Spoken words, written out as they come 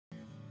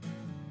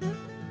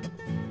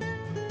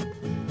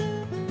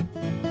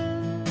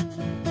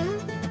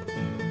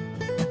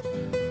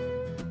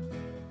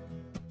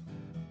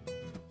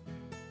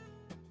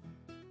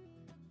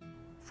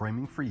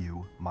Framing for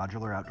You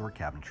Modular Outdoor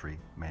Cabinetry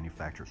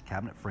manufactures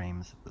cabinet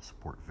frames that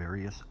support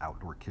various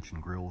outdoor kitchen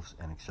grills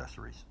and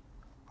accessories.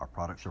 Our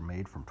products are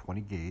made from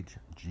 20 gauge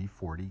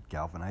G40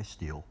 galvanized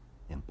steel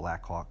in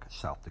Black Hawk,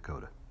 South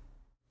Dakota.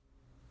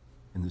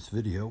 In this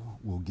video,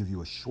 we'll give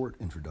you a short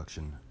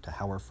introduction to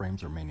how our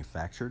frames are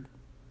manufactured,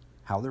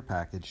 how they're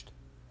packaged,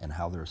 and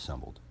how they're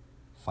assembled.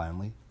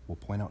 Finally, we'll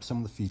point out some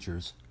of the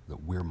features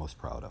that we're most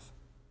proud of.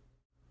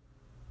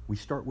 We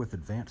start with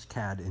advanced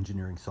CAD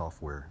engineering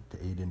software to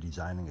aid in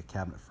designing a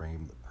cabinet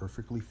frame that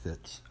perfectly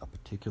fits a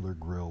particular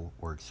grill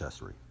or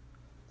accessory.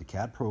 The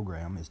CAD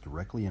program is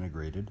directly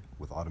integrated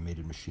with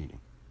automated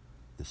machining.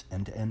 This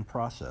end-to-end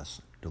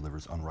process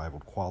delivers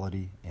unrivaled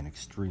quality and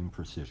extreme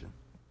precision.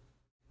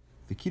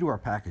 The key to our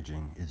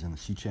packaging is in the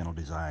C-channel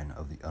design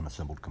of the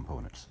unassembled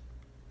components.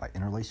 By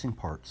interlacing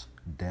parts,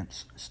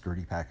 dense,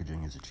 sturdy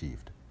packaging is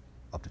achieved.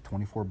 Up to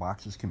 24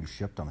 boxes can be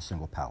shipped on a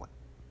single pallet.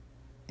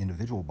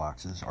 Individual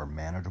boxes are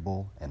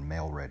manageable and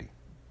mail-ready.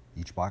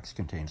 Each box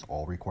contains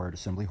all required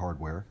assembly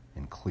hardware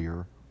and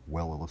clear,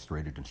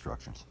 well-illustrated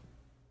instructions.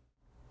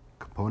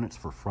 Components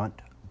for front,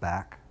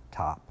 back,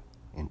 top,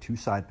 and 2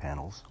 side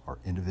panels are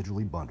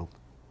individually bundled,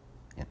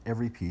 and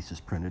every piece is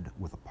printed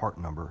with a part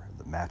number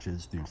that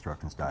matches the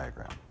instructions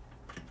diagram.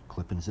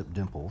 Clip and zip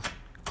dimples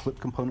clip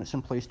components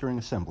in place during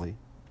assembly,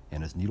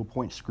 and as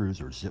needlepoint screws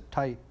are zipped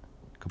tight,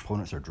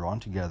 components are drawn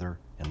together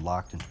and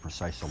locked into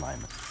precise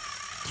alignment.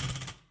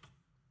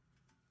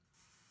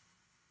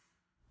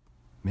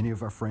 Many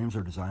of our frames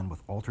are designed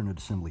with alternate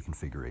assembly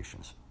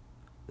configurations.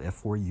 The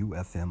F4U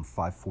FM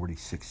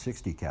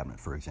 540-660 cabinet,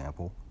 for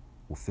example,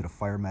 will fit a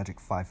FireMagic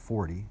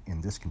 540 in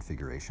this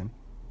configuration,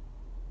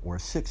 or a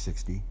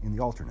 660 in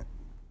the alternate.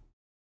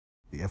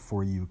 The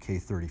F4U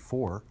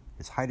K34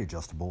 is height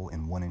adjustable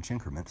in 1-inch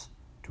increments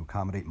to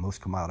accommodate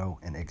most Kamado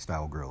and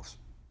egg-style grills.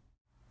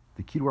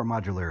 The key to our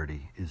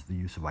modularity is the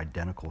use of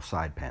identical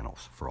side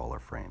panels for all our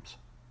frames.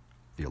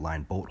 The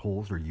aligned bolt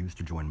holes are used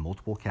to join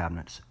multiple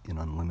cabinets in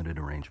unlimited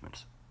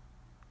arrangements.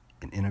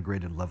 An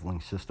integrated leveling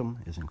system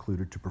is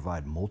included to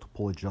provide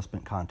multiple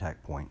adjustment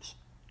contact points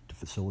to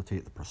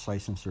facilitate the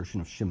precise insertion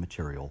of shim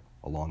material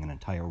along an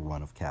entire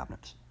run of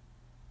cabinets.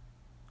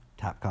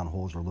 Tapcon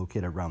holes are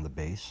located around the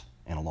base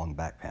and along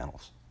back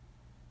panels.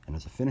 And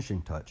as a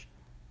finishing touch,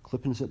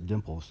 clip and zip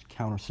dimples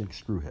countersink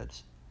screw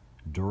heads.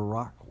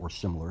 Durarock or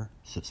similar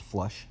sits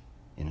flush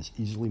and is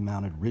easily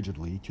mounted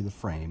rigidly to the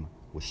frame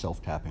with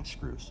self-tapping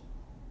screws.